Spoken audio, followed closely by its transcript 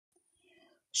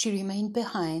She remained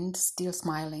behind, still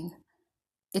smiling.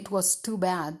 It was too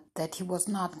bad that he was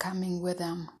not coming with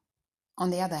them. On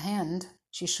the other hand,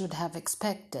 she should have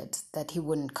expected that he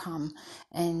wouldn't come,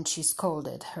 and she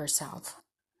scolded herself.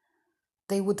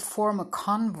 They would form a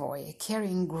convoy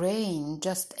carrying grain,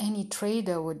 just any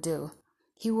trader would do.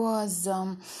 He was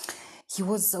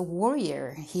a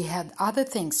warrior. He had other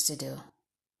things to do.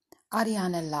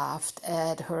 Ariane laughed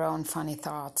at her own funny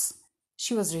thoughts.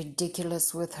 She was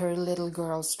ridiculous with her little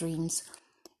girl's dreams.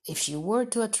 If she were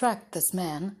to attract this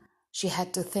man, she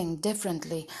had to think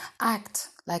differently, act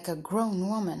like a grown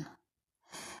woman.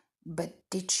 But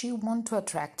did she want to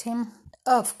attract him?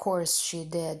 Of course she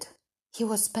did. He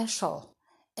was special,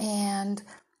 and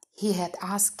he had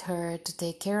asked her to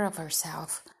take care of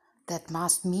herself. That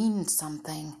must mean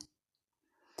something.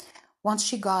 Once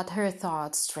she got her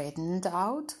thoughts straightened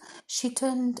out, she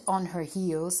turned on her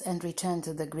heels and returned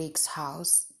to the Greek's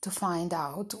house to find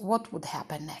out what would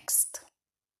happen next.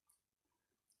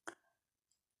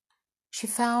 She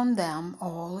found them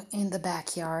all in the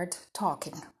backyard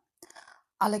talking.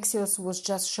 Alexios was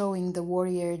just showing the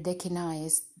warrior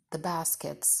Dekinais the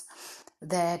baskets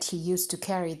that he used to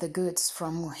carry the goods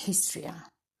from Histria.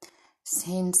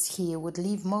 Since he would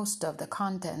leave most of the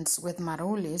contents with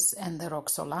Maroulis and the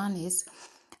Roxolanis,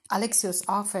 Alexios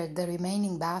offered the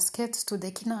remaining baskets to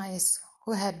Dekinais,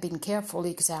 who had been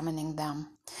carefully examining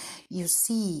them. "You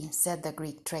see," said the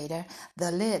Greek trader,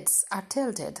 "the lids are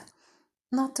tilted.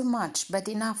 Not too much, but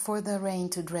enough for the rain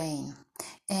to drain.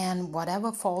 And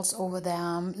whatever falls over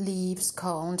them, leaves,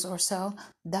 cones, or so,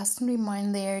 doesn't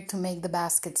remain there to make the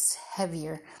baskets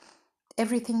heavier.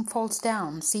 Everything falls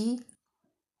down, see?"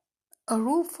 "A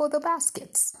roof for the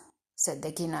baskets," said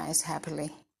Dekinais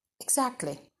happily.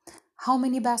 "Exactly. How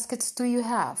many baskets do you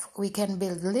have? We can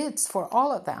build lids for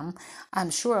all of them. I'm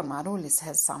sure Maroulis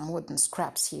has some wooden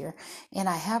scraps here, and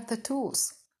I have the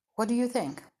tools. What do you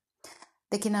think?"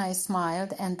 Dekinais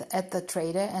smiled at the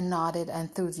trader and nodded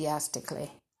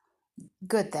enthusiastically.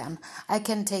 "Good then. I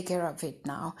can take care of it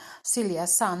now. Celia,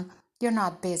 son, you're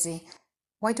not busy.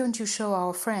 Why don't you show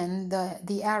our friend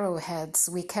the arrowheads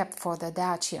we kept for the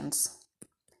Dacians?"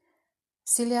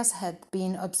 Celias had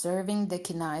been observing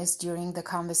Dekinais during the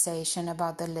conversation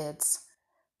about the lids.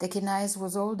 Dekinais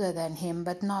was older than him,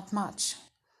 but not much.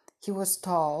 He was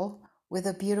tall, with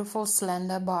a beautiful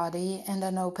slender body and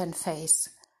an open face.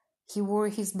 He wore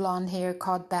his blond hair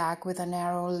caught back with a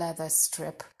narrow leather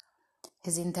strip.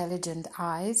 His intelligent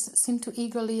eyes seemed to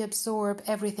eagerly absorb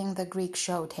everything the Greek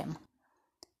showed him.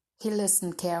 He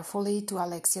listened carefully to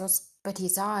Alexios, but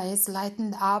his eyes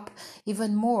lightened up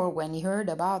even more when he heard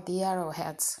about the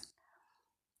arrowheads.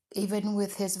 Even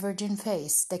with his virgin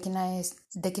face,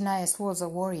 Dekinais was a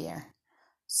warrior.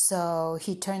 So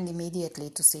he turned immediately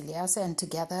to Celias, and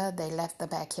together they left the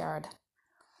backyard.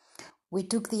 "We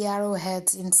took the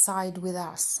arrowheads inside with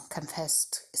us,"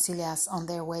 confessed Celias on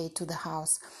their way to the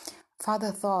house.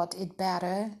 "Father thought it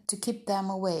better to keep them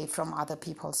away from other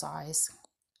people's eyes."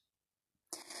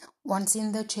 Once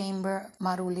in the chamber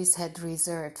Maroulis had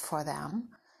reserved for them,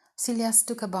 Celias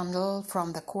took a bundle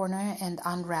from the corner and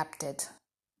unwrapped it.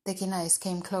 Dekinais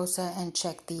came closer and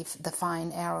checked the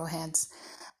fine arrowheads.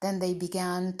 Then they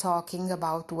began talking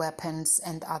about weapons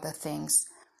and other things.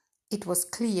 It was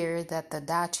clear that the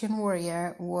Dacian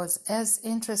warrior was as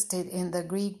interested in the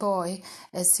Greek boy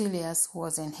as Celias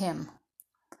was in him.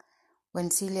 When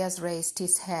Celias raised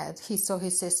his head, he saw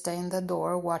his sister in the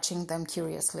door watching them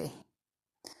curiously.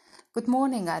 "Good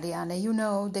morning, Ariane. You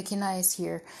know, Dekinais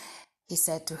here," he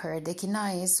said to her.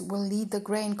 "Dekinais will lead the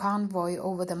grain convoy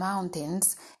over the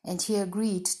mountains, and he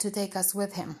agreed to take us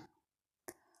with him."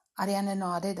 Ariane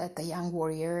nodded at the young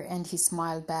warrior, and he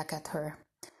smiled back at her.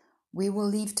 "We will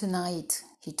leave tonight,"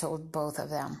 he told both of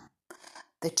them.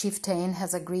 "The chieftain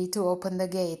has agreed to open the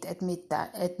gate at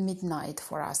midnight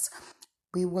for us.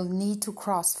 We will need to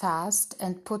cross fast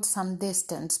and put some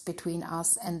distance between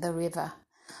us and the river.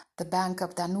 The bank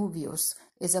of Danuvius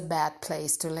is a bad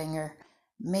place to linger.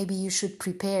 Maybe you should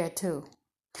prepare too."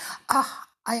 "Ah,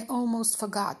 I almost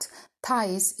forgot.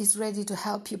 Thais is ready to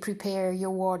help you prepare your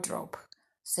wardrobe,"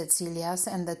 said Celias,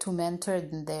 and the two men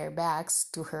turned their backs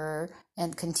to her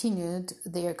and continued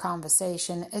their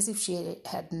conversation as if she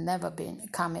had never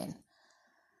come in.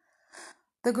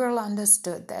 The girl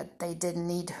understood that they didn't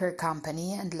need her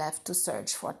company and left to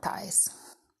search for Thais.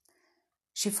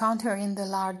 She found her in the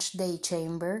large day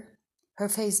chamber, her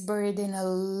face buried in a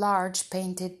large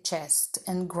painted chest,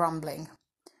 and grumbling.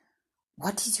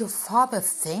 "What is your father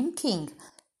thinking?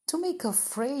 To make a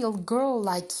frail girl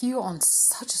like you on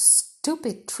such a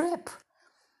stupid trip.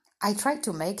 I tried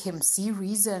to make him see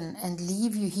reason and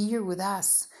leave you here with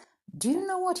us. Do you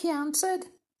know what he answered?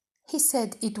 He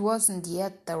said it wasn't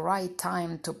yet the right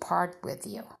time to part with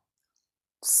you.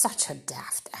 Such a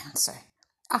daft answer.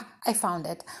 I found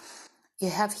it. You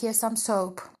have here some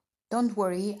soap. Don't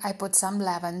worry, I put some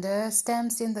lavender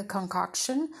stems in the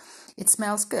concoction. It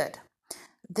smells good.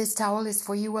 This towel is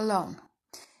for you alone.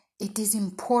 It is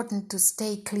important to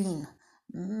stay clean.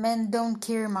 Men don't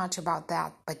care much about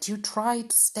that, but you try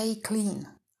to stay clean.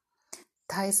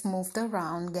 Thais moved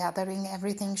around, gathering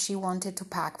everything she wanted to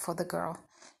pack for the girl.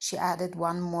 She added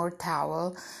one more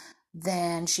towel.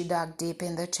 Then she dug deep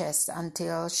in the chest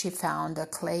until she found a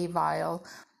clay vial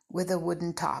with a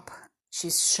wooden top.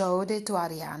 She showed it to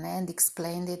Ariane and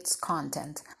explained its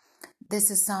content.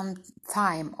 This is some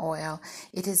thyme oil.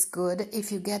 It is good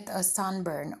if you get a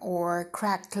sunburn or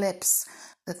cracked lips.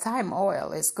 The thyme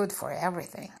oil is good for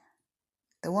everything.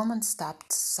 The woman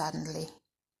stopped suddenly.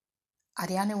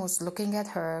 Ariane was looking at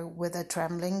her with a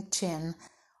trembling chin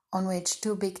on which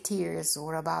two big tears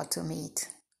were about to meet.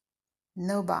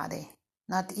 Nobody,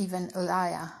 not even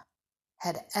Elia,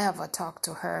 had ever talked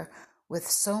to her with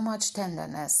so much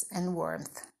tenderness and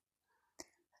warmth.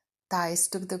 Thais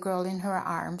took the girl in her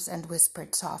arms and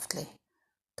whispered softly,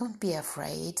 "Don't be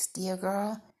afraid, dear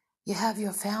girl. You have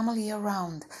your family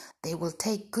around. They will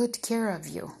take good care of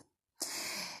you.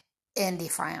 And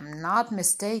if I am not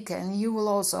mistaken, you will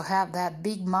also have that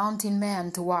big mountain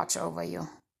man to watch over you.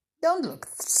 Don't look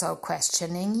so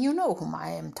questioning. You know whom I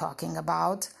am talking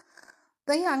about.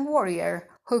 The young warrior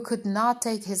who could not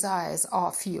take his eyes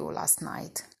off you last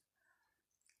night."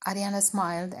 Ariane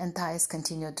smiled and Thais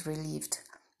continued relieved.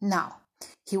 "Now,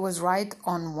 he was right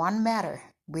on one matter.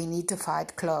 We need to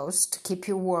fight close to keep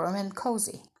you warm and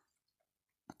cozy."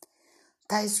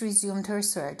 Thais resumed her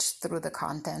search through the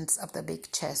contents of the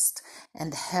big chest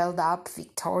and held up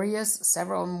victorious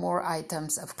several more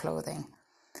items of clothing.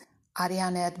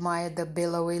 Ariane admired the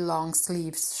billowy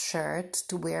long-sleeved shirt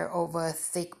to wear over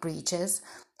thick breeches,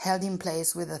 held in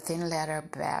place with a thin leather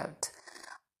belt.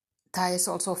 Thais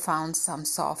also found some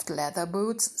soft leather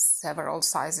boots, several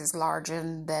sizes larger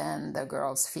than the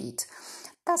girl's feet.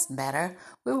 "That's better.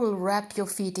 We will wrap your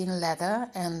feet in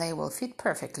leather and they will fit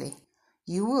perfectly.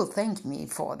 You will thank me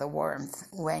for the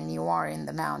warmth when you are in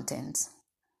the mountains."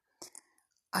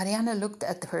 Ariane looked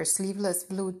at her sleeveless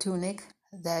blue tunic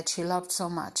that she loved so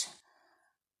much.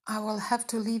 "I will have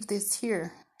to leave this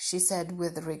here," she said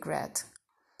with regret.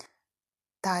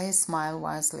 Thais smiled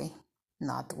wisely.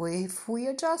 "Not if we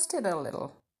adjust it a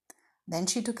little." Then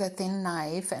she took a thin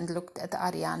knife and looked at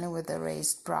Ariane with a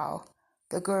raised brow.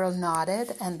 The girl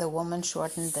nodded, and the woman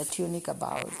shortened the tunic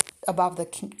about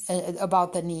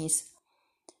the knees.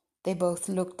 They both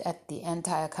looked at the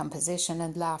entire composition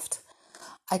and laughed.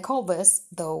 "I call this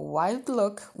the wild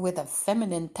look with a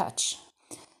feminine touch.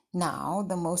 Now,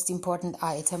 the most important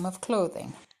item of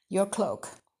clothing, your cloak.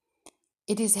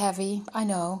 It is heavy, I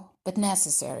know, but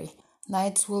necessary.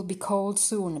 Nights will be cold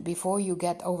soon before you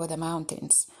get over the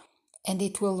mountains, and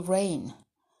it will rain.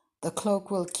 The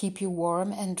cloak will keep you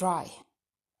warm and dry."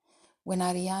 When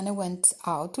Ariane went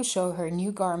out to show her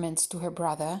new garments to her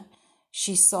brother,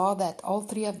 she saw that all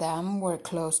three of them were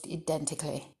clothed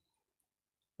identically.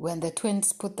 When the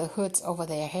twins put the hoods over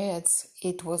their heads,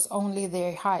 it was only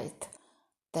their height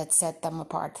that set them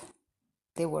apart.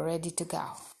 They were ready to go.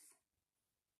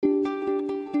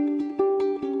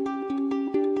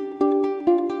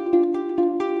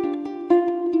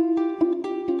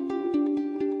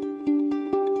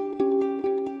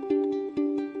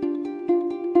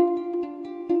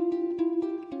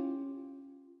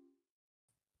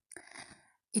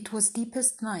 It was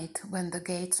deepest night when the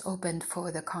gates opened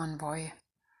for the convoy.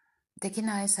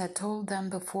 Dekinais had told them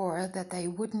before that they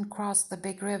wouldn't cross the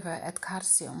big river at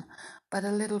Carsium, but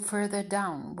a little further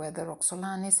down, where the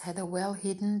Roxolanis had a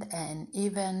well-hidden and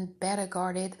even better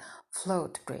guarded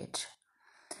float bridge.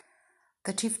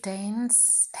 The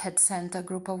chieftains had sent a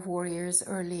group of warriors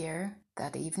earlier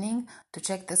that evening to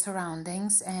check the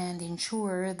surroundings and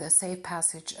ensure the safe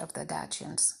passage of the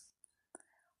Dacians.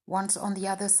 Once on the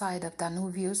other side of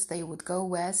Danuvius, they would go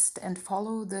west and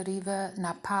follow the river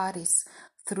Naparis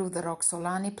through the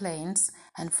Roxolani plains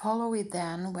and follow it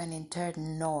then when it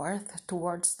turned north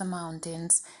towards the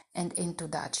mountains and into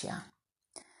Dacia.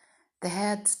 They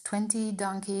had 20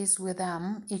 donkeys with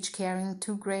them, each carrying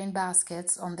 2 grain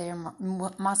baskets on their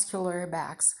muscular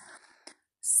backs.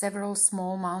 Several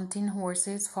small mountain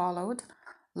horses followed,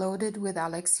 loaded with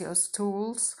Alexios'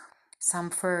 tools,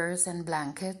 some furs and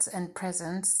blankets and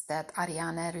presents that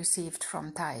Ariane received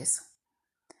from Thais.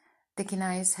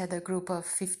 Dekinais had a group of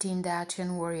 15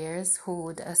 Dacian warriors who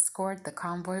would escort the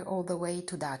convoy all the way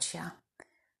to Dacia.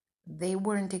 They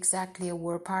weren't exactly a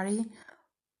war party,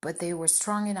 but they were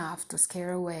strong enough to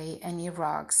scare away any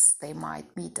rocks they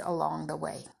might meet along the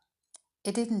way.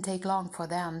 It didn't take long for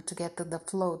them to get to the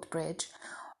float bridge,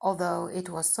 although it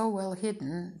was so well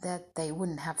hidden that they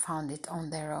wouldn't have found it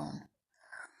on their own.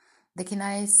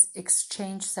 Dekinais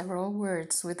exchanged several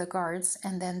words with the guards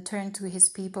and then turned to his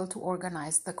people to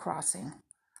organize the crossing.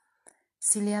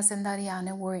 Silias and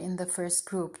Ariane were in the first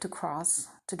group to cross,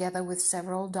 together with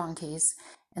several donkeys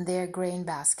and their grain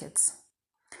baskets.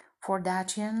 4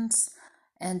 Dacians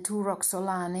and 2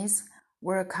 Roxolanis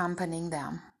were accompanying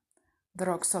them. The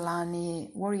Roxolani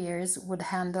warriors would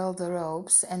handle the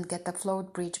ropes and get the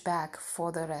float bridge back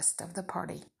for the rest of the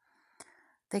party.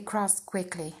 They crossed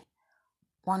quickly.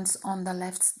 Once on the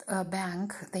left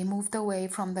bank, they moved away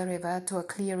from the river to a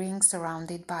clearing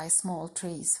surrounded by small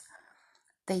trees.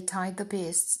 They tied the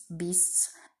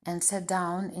beasts and sat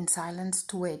down in silence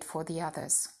to wait for the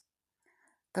others.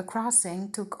 The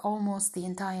crossing took almost the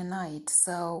entire night,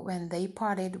 so when they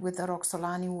parted with the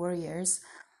Roxolani warriors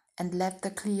and left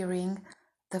the clearing,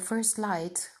 the first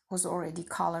light was already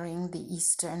coloring the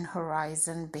eastern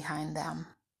horizon behind them.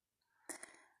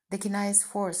 Dekinais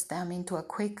forced them into a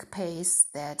quick pace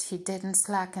that he didn't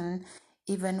slacken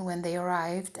even when they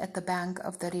arrived at the bank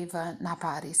of the river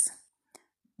Naparis.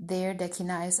 There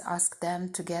Dekinais asked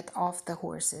them to get off the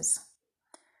horses.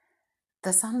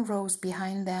 The sun rose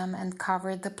behind them and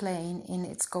covered the plain in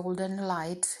its golden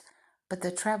light, but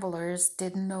the travelers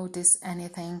didn't notice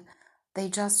anything. They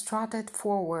just trotted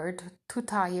forward, too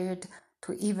tired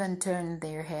to even turn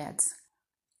their heads.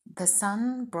 The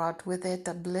sun brought with it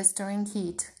a blistering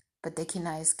heat, but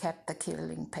Dekinais kept the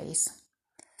killing pace.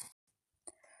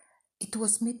 It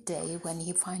was midday when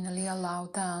he finally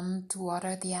allowed them to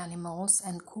water the animals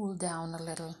and cool down a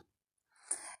little.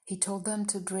 He told them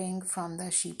to drink from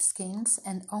the sheepskins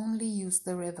and only use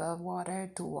the river water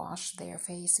to wash their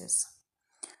faces.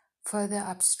 Further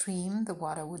upstream, the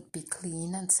water would be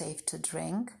clean and safe to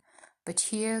drink, but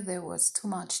here there was too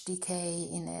much decay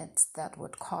in it that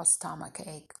would cause stomach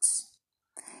aches.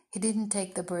 He didn't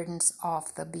take the burdens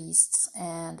off the beasts,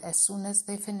 and as soon as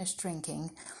they finished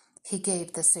drinking, he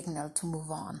gave the signal to move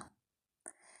on.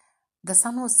 The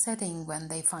sun was setting when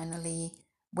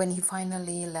he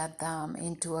finally led them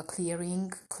into a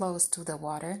clearing close to the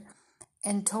water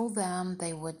and told them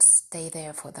they would stay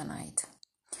there for the night.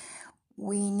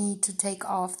 We need to take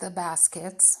off the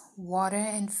baskets, water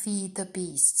and feed the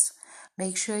beasts.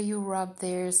 Make sure you rub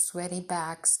their sweaty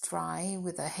backs dry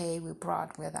with the hay we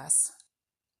brought with us.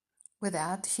 With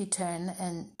that, he turned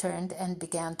and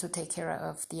began to take care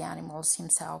of the animals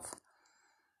himself.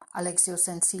 Alexios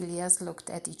and Silias looked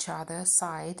at each other,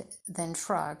 sighed, then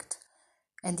shrugged,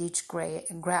 and each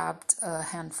grabbed a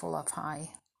handful of hay.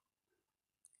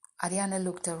 Ariane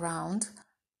looked around,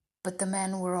 but the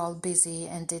men were all busy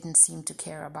and didn't seem to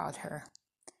care about her.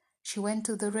 She went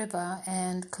to the river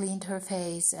and cleaned her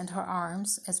face and her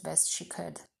arms as best she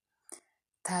could.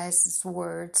 Thais'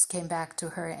 words came back to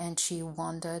her, and she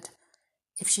wondered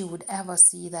if she would ever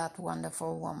see that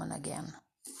wonderful woman again.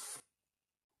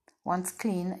 Once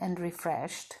clean and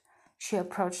refreshed, she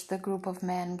approached the group of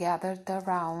men gathered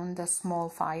around a small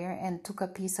fire and took a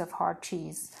piece of hard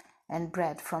cheese and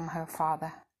bread from her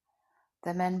father.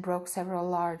 The men broke several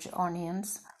large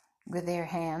onions with their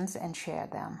hands and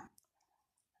shared them.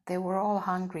 They were all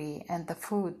hungry and the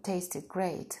food tasted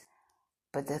great,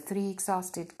 but the 3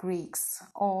 exhausted Greeks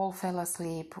all fell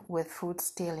asleep with food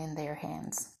still in their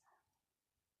hands.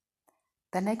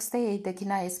 The next day,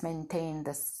 Dekinais maintained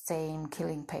the same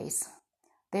killing pace.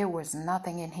 There was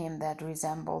nothing in him that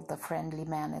resembled the friendly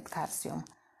man at Carsium.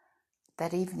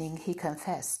 That evening he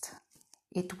confessed,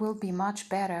 "It will be much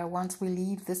better once we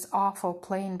leave this awful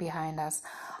plain behind us.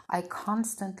 I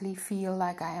constantly feel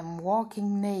like I am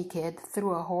walking naked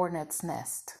through a hornet's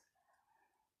nest."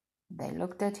 They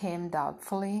looked at him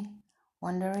doubtfully,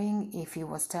 wondering if he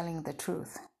was telling the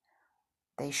truth.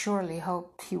 They surely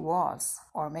hoped he was,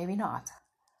 or maybe not.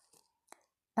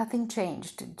 Nothing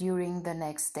changed during the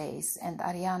next days, and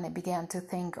Ariane began to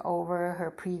think over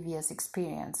her previous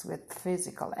experience with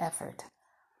physical effort.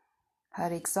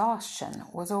 Her exhaustion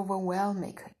was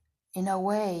overwhelming in a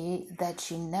way that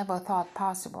she never thought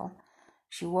possible.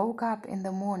 She woke up in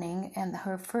the morning and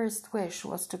her first wish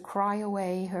was to cry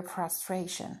away her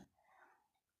frustration.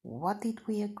 What did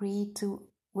we agree to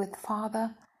with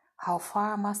Father? How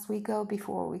far must we go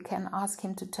before we can ask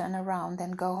him to turn around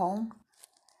and go home?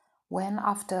 When,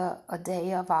 after a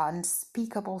day of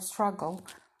unspeakable struggle,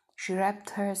 she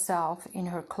wrapped herself in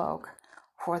her cloak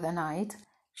for the night,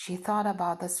 she thought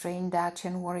about the strange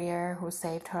Dacian warrior who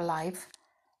saved her life,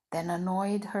 then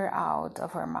annoyed her out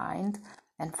of her mind,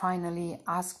 and finally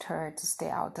asked her to stay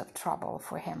out of trouble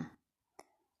for him.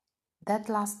 That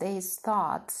last day's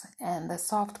thoughts and the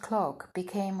soft cloak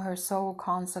became her sole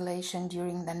consolation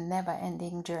during the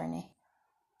never-ending journey.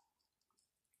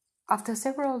 After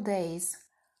several days,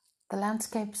 the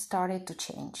landscape started to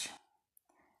change.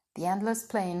 The endless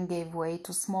plain gave way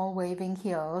to small waving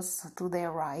hills to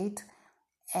their right,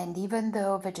 and even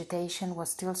though vegetation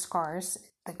was still scarce,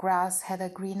 the grass had a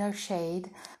greener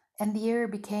shade and the air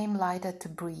became lighter to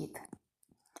breathe.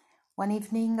 One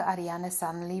evening, Ariane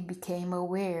suddenly became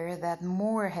aware that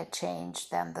more had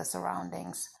changed than the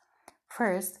surroundings.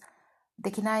 First,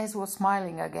 Dekinais was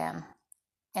smiling again,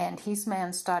 and his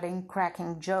men started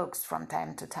cracking jokes from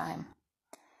time to time.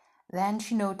 Then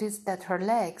she noticed that her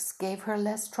legs gave her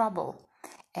less trouble,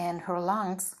 and her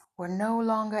lungs were no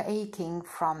longer aching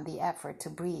from the effort to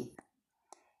breathe.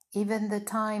 Even the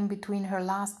time between her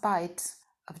last bite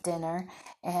of dinner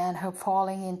and her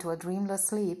falling into a dreamless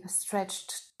sleep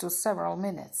stretched to several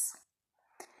minutes.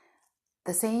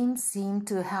 The same seemed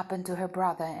to happen to her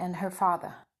brother and her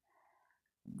father.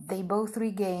 They both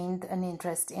regained an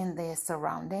interest in their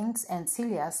surroundings, and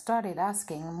Celia started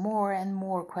asking more and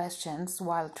more questions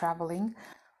while traveling,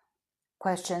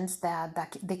 questions that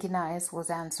Dekinais was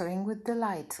answering with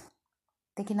delight.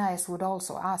 Dekinais would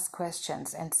also ask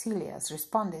questions, and Celia's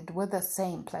responded with the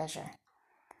same pleasure.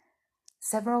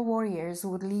 Several warriors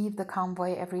would leave the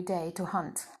convoy every day to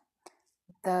hunt.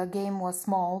 The game was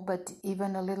small, but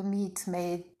even a little meat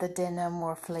made the dinner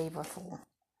more flavorful.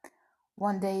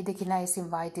 One day, Dekinais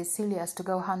invited Celias to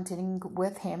go hunting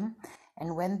with him,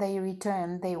 and when they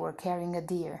returned, they were carrying a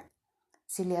deer.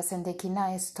 Celias and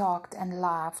Dekinais talked and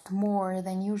laughed more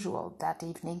than usual that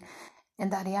evening,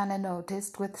 and Ariane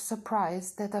noticed with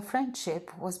surprise that a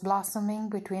friendship was blossoming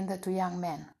between the two young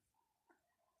men.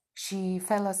 She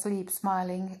fell asleep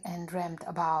smiling and dreamt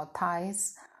about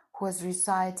Thais, who was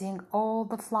reciting all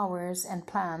the flowers and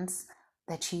plants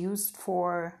that she used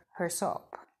for her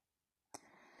soap.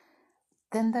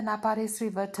 Then the Naparis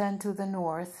River turned to the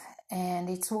north, and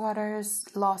its waters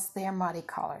lost their muddy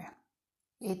color.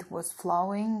 It was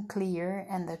flowing clear,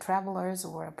 and the travelers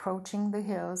were approaching the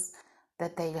hills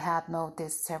that they had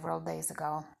noticed several days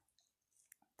ago.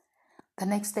 The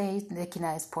next day,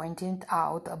 Dekinais pointed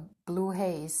out a blue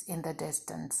haze in the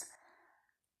distance.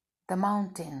 "The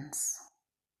mountains,"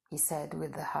 he said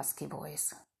with a husky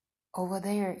voice. "Over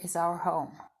there is our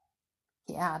home,"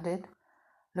 he added,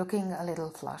 looking a little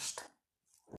flushed.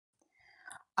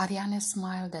 Ariane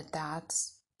smiled at that,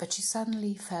 but she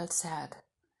suddenly felt sad.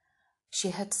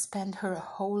 She had spent her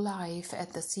whole life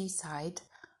at the seaside,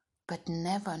 but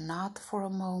never, not for a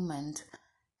moment,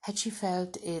 had she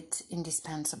felt it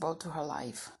indispensable to her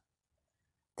life.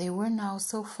 They were now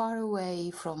so far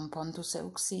away from Pontus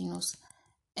Euxinus,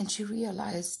 and she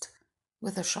realized,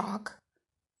 with a shock,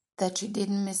 that she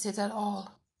didn't miss it at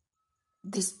all.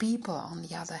 These people, on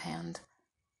the other hand,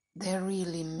 they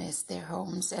really missed their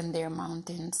homes and their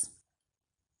mountains.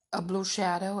 A blue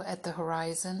shadow at the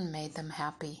horizon made them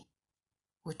happy.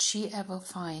 Would she ever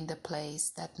find a place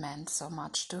that meant so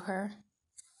much to her?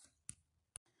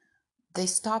 They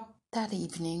stopped that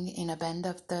evening in a bend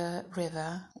of the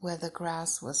river where the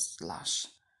grass was lush.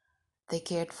 They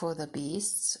cared for the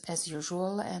beasts as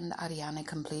usual, and Ariane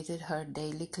completed her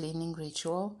daily cleaning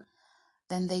ritual.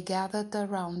 Then they gathered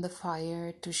around the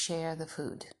fire to share the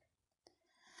food.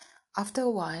 After a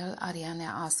while, Ariane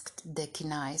asked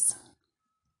Dekinais,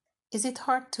 "Is it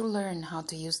hard to learn how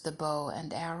to use the bow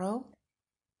and arrow?"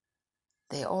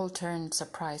 They all turned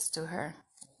surprised to her.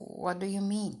 "What do you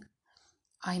mean?"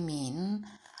 "I mean,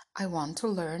 I want to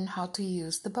learn how to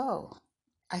use the bow.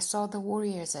 I saw the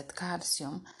warriors at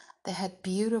Carsium. They had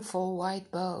beautiful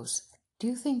white bows. Do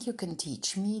you think you can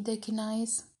teach me,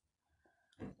 Dekinais?"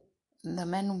 The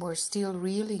men were still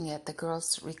reeling at the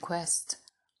girl's request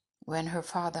when her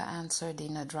father answered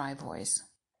in a dry voice.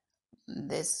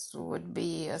 "This would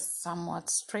be a somewhat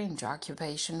strange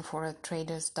occupation for a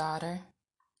trader's daughter.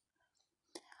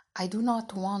 I do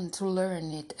not want to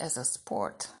learn it as a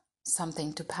sport,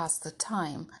 something to pass the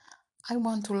time. I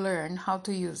want to learn how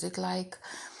to use it like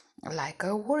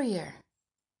a warrior."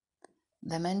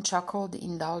 The men chuckled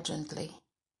indulgently.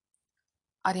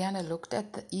 Ariane looked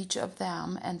at each of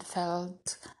them and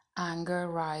felt anger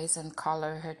rise and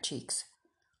color her cheeks.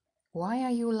 "Why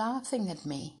are you laughing at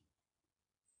me?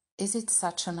 Is it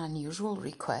such an unusual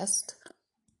request?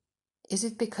 Is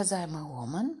it because I'm a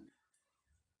woman?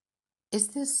 Is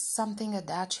this something a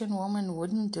Dacian woman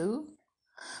wouldn't do?"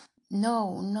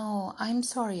 No, I'm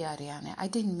sorry, Ariane. I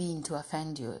didn't mean to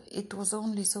offend you. It was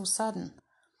only so sudden.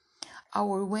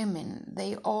 Our women,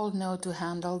 they all know to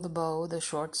handle the bow, the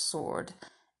short sword,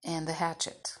 and the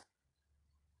hatchet."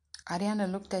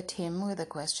 Ariane looked at him with a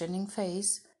questioning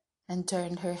face, and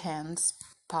turned her hands,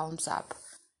 palms up.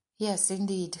 Yes,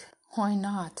 indeed. Why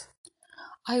not?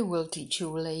 I will teach you,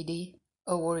 lady.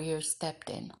 A warrior stepped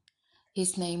in.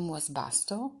 His name was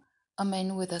Basto, a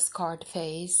man with a scarred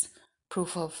face,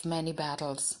 proof of many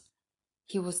battles.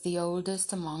 He was the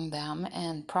oldest among them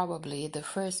and probably the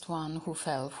first one who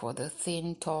fell for the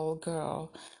thin, tall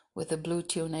girl with the blue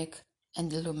tunic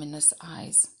and luminous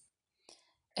eyes.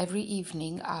 Every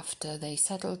evening after they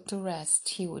settled to rest,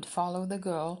 he would follow the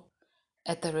girl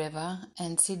at the river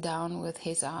and sit down with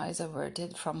his eyes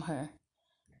averted from her.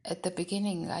 At the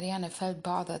beginning, Ariane felt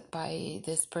bothered by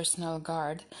this personal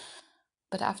guard,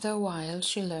 but after a while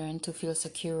she learned to feel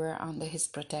secure under his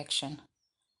protection.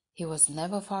 He was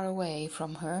never far away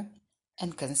from her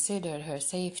and considered her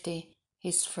safety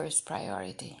his first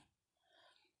priority.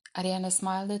 Ariane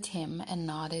smiled at him and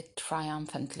nodded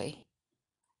triumphantly.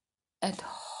 At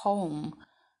home,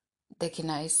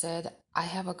 Dekinai said, I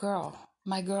have a girl,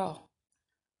 my girl.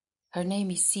 Her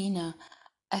name is Sina.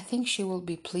 I think she will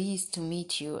be pleased to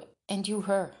meet you, and you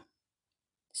her.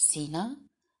 Sina?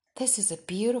 This is a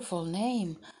beautiful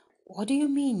name. What do you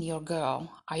mean, your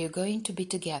girl? Are you going to be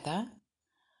together?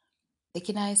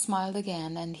 Dekinai smiled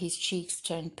again, and his cheeks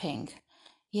turned pink.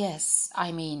 Yes,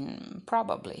 I mean,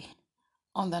 probably.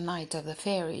 On the night of the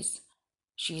fairies.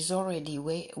 She's already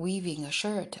weaving a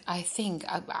shirt. I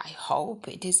hope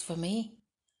it is for me.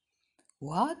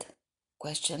 What?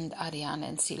 Questioned Ariane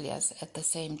and Cilias at the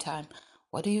same time.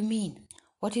 What do you mean?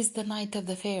 What is the night of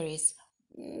the fairies?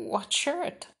 What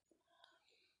shirt?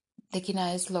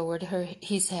 Dekinais lowered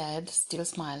his head, still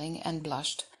smiling, and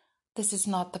blushed. This is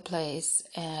not the place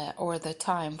or the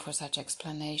time for such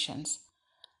explanations.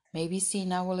 Maybe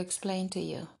Sina will explain to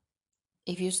you.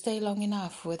 If you stay long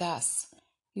enough with us,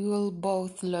 you will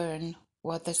both learn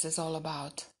what this is all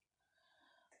about.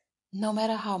 No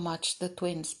matter how much the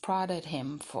twins prodded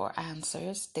him for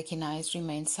answers, Dekinais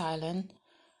remained silent.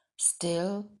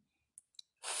 Still,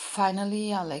 finally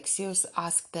Alexios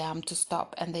asked them to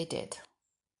stop, and they did.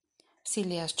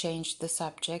 Cilias changed the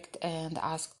subject and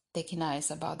asked Dekinais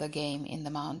about the game in the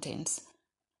mountains.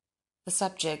 The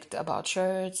subject about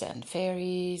shirts and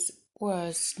fairies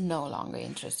was no longer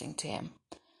interesting to him.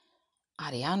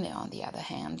 Ariane, on the other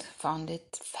hand, found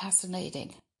it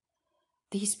fascinating.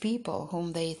 These people,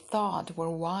 whom they thought were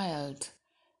wild,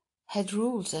 had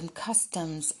rules and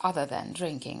customs other than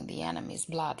drinking the enemy's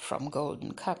blood from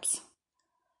golden cups.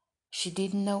 She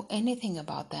didn't know anything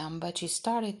about them, but she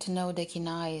started to know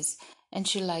Dekinais, and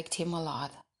she liked him a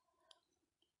lot.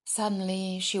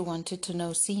 Suddenly, she wanted to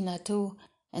know Sina too,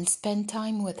 and spend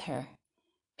time with her.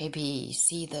 Maybe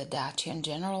see the Dacian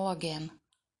general again,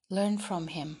 learn from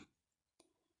him.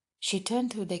 She turned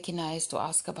to Dekinais to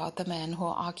ask about the man who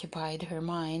occupied her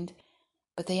mind,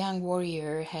 but the young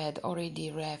warrior had already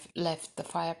left the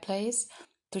fireplace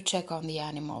to check on the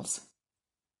animals.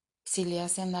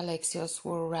 Cilias and Alexios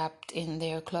were wrapped in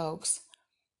their cloaks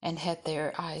and had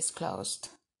their eyes closed.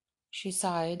 She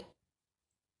sighed,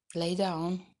 lay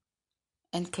down,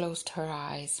 and closed her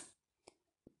eyes.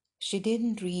 She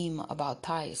didn't dream about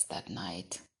Thais that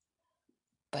night,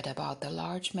 but about the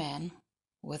large man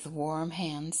with warm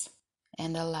hands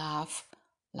and a laugh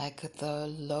like the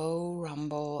low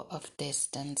rumble of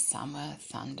distant summer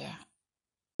thunder.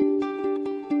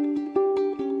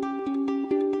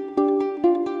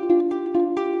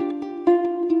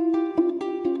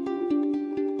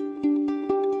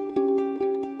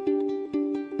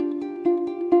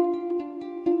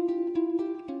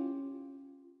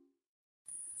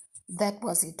 That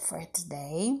was it for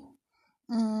today.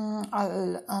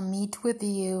 I'll meet with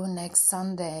you next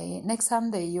Sunday. Next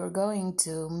Sunday, you're going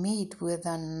to meet with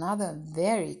another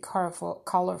very colorful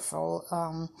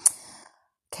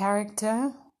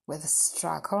character with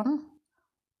Strachan,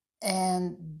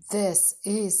 and this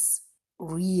is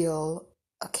real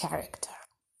a character.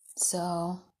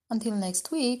 So until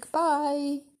next week,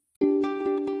 bye.